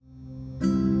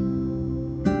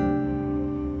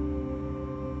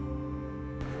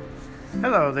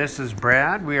Hello, this is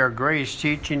Brad. We are Grace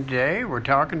Teaching today. We're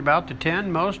talking about the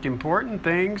 10 most important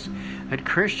things that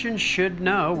Christians should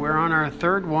know. We're on our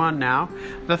third one now.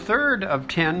 The third of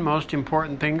 10 most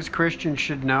important things Christians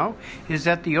should know is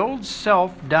that the old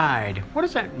self died. What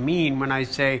does that mean when I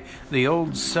say the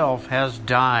old self has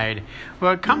died?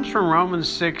 Well, it comes from Romans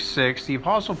 6:6. The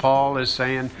Apostle Paul is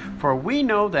saying, "For we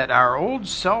know that our old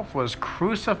self was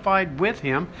crucified with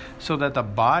him, so that the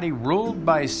body ruled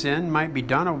by sin might be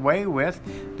done away with,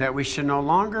 that we should no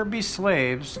longer be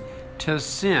slaves to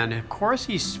sin." Of course,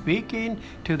 he's speaking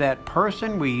to that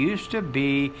person we used to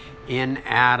be in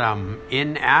Adam.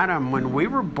 In Adam, when we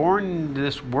were born into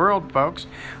this world, folks,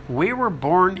 we were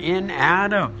born in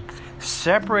Adam,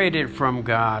 separated from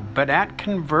God. But at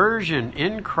conversion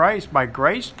in Christ, by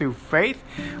grace through faith,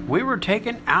 we were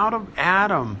taken out of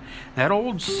Adam. That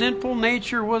old sinful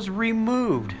nature was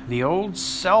removed, the old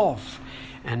self.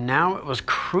 And now it was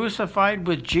crucified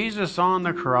with Jesus on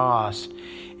the cross.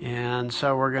 And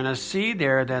so we're going to see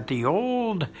there that the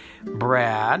old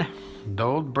Brad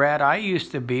I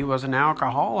used to be, was an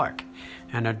alcoholic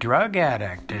and a drug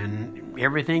addict and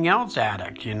everything else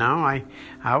addict. I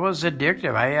was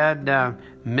addictive. I had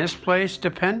misplaced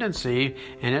dependency,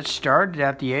 and it started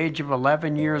at the age of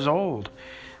 11 years old.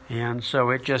 And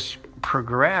so it just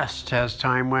progressed as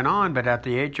time went on. But at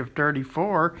the age of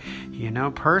 34,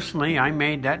 personally, I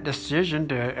made that decision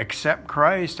to accept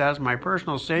Christ as my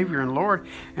personal Savior and Lord.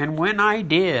 And when I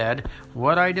did,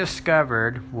 what I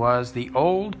discovered was the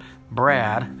old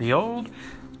Brad, the old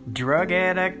drug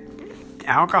addict,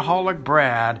 alcoholic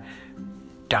Brad,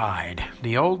 died.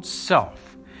 The old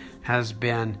self has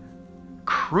been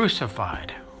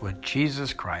crucified with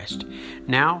Jesus Christ.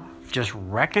 Now, just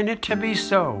reckon it to be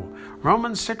so.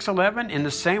 Romans 6:11, in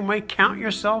the same way, count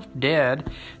yourself dead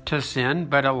to sin,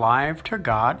 but alive to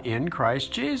God in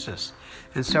Christ Jesus.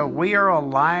 And so we are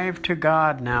alive to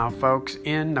God now, folks,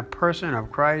 in the person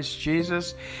of Christ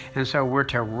Jesus. And so we're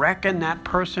to reckon that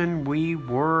person we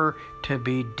were to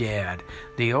be dead.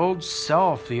 The old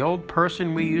self, the old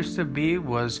person we used to be,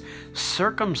 was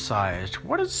circumcised.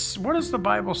 What does the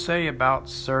Bible say about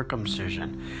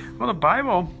circumcision? Well, the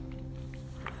Bible...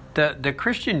 The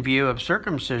Christian view of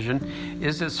circumcision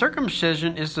is that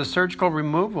circumcision is the surgical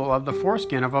removal of the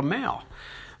foreskin of a male.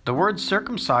 The word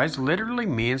circumcise literally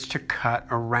means to cut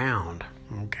around.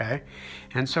 Okay?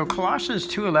 And so Colossians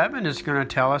 2:11 is going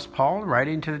to tell us, Paul,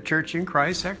 writing to the church in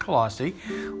Christ at Colossae,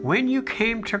 when you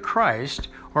came to Christ,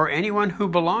 or anyone who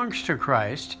belongs to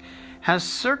Christ, has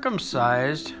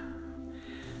circumcised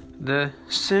the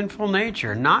sinful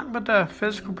nature, not with a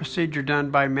physical procedure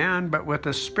done by man, but with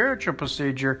a spiritual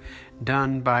procedure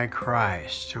done by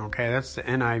Christ. Okay, that's the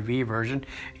NIV version.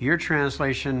 Your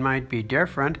translation might be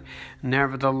different.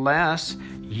 Nevertheless,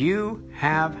 you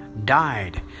have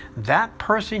died. That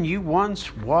person you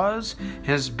once was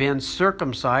has been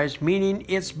circumcised, meaning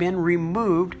it's been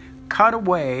removed, cut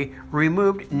away,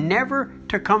 removed, never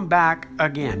to come back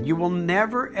again. You will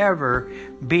never, ever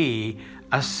be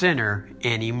a sinner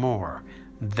anymore.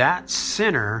 That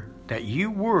sinner that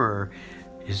you were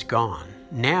is gone.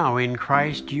 Now in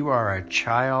Christ you are a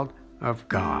child of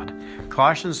God.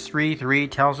 Colossians 3:3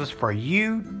 tells us, "For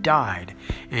you died,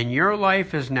 and your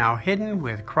life is now hidden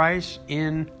with Christ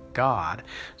in God."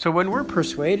 So when we're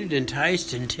persuaded,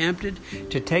 enticed, and tempted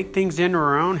to take things into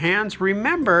our own hands,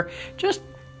 remember, just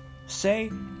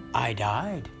say, "I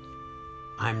died.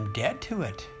 I'm dead to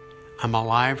it. I'm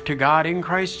alive to God in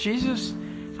Christ Jesus.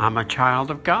 I'm a child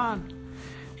of God."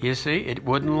 You see, it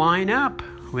wouldn't line up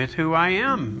with who I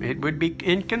am. It would be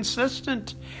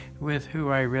inconsistent with who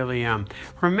I really am.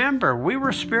 Remember, we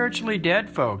were spiritually dead,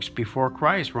 folks, before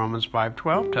Christ, Romans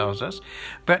 5:12 tells us.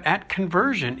 But at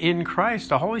conversion in Christ,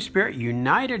 the Holy Spirit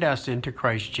united us into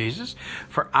Christ Jesus.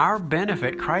 For our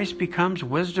benefit, Christ becomes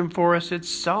wisdom for us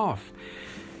itself.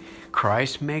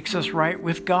 Christ makes us right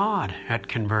with God at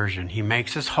conversion. He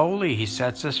makes us holy. He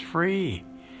sets us free.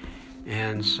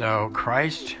 And so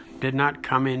Christ did not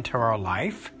come into our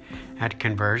life at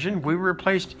conversion. We were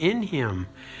placed in him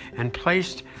and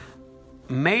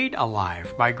made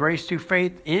alive by grace through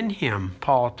faith in him,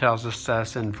 Paul tells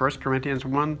us in 1 Corinthians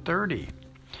 1:30.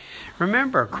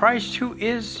 Remember, Christ, who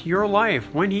is your life,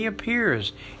 when he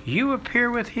appears, you appear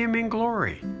with him in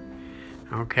glory.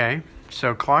 Okay?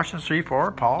 So Colossians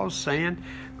 3:4, Paul is saying,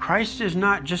 Christ is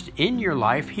not just in your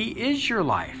life, he is your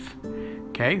life.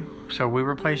 Okay? So we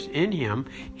were placed in him.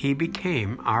 He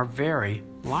became our very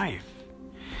life.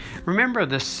 Remember,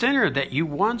 the sinner that you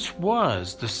once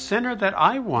was, the sinner that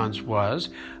I once was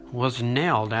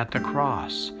nailed at the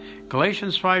cross.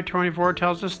 Galatians 5:24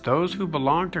 tells us those who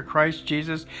belong to Christ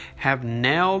Jesus have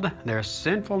nailed their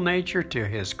sinful nature to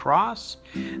his cross.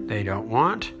 They don't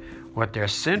want what their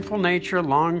sinful nature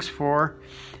longs for.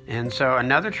 And so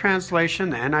another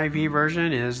translation, the NIV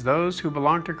version, is those who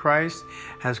belong to Christ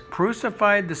has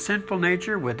crucified the sinful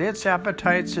nature with its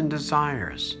appetites and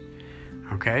desires.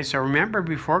 Okay, so remember,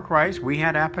 before Christ, we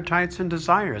had appetites and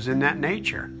desires in that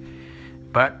nature.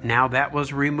 But now that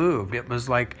was removed. It was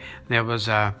like there was it's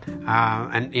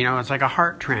like a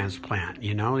heart transplant.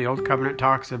 The Old Covenant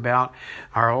talks about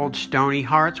our old stony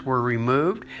hearts were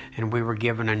removed and we were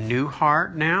given a new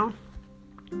heart now.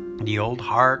 The old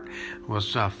heart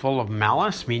was full of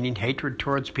malice, meaning hatred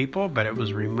towards people, but it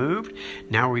was removed.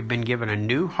 Now we've been given a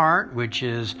new heart, which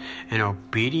is an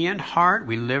obedient heart.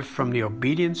 We live from the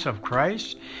obedience of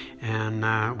Christ,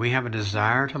 and we have a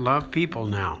desire to love people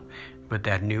now with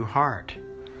that new heart.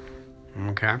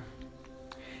 Okay?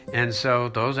 And so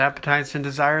those appetites and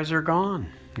desires are gone.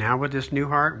 Now with this new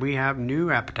heart, we have new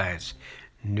appetites,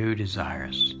 new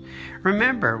desires.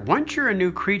 Remember, once you're a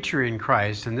new creature in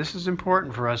Christ, and this is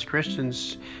important for us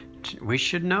Christians, we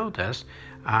should know this,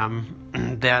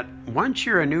 that once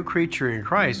you're a new creature in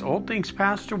Christ, old things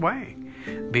passed away.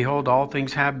 Behold, all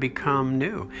things have become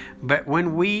new. But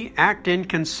when we act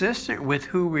inconsistent with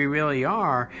who we really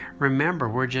are, remember,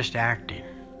 we're just acting.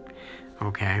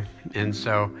 Okay? And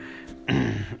so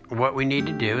what we need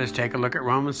to do is take a look at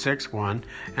Romans 6:1,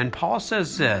 and Paul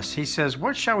says this. He says,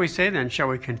 "What shall we say then? Shall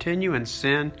we continue in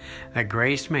sin that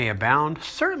grace may abound?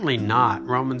 Certainly not."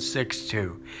 Romans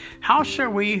 6:2. "How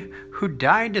shall we who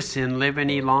died to sin live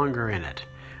any longer in it?"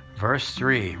 Verse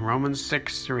 3, Romans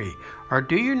 6:3. "Or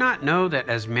do you not know that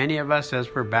as many of us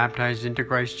as were baptized into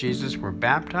Christ Jesus were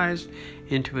baptized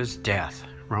into his death?"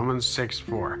 Romans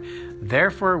 6:4.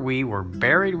 "Therefore we were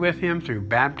buried with him through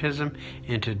baptism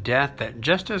into death, that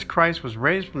just as Christ was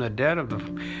raised from the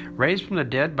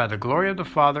dead by the glory of the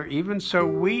Father, even so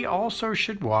we also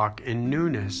should walk in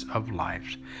newness of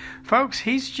life." Folks,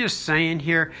 he's just saying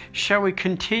here, shall we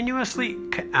continuously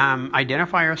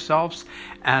identify ourselves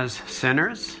as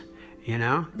sinners?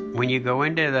 When you go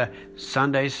into the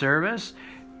Sunday service,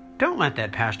 don't let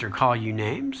that pastor call you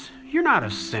names. You're not a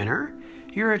sinner.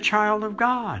 You're a child of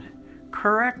God.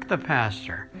 Correct the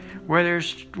pastor. Where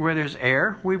there's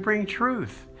error, we bring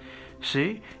truth.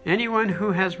 See, anyone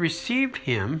who has received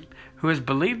him, who has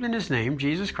believed in his name,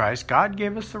 Jesus Christ, God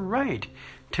gave us the right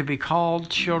to be called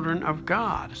children of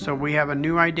God. So we have a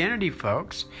new identity,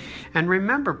 folks. And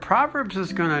remember, Proverbs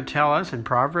is going to tell us, and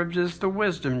Proverbs is the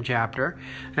wisdom chapter,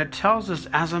 that tells us,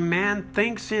 as a man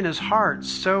thinks in his heart,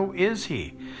 so is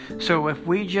he. So if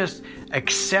we just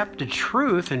accept the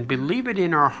truth and believe it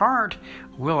in our heart,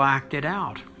 we'll act it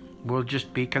out. We'll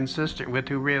just be consistent with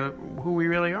who we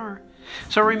really are.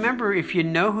 So remember, if you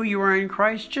know who you are in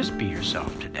Christ, just be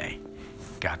yourself today.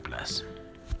 God bless.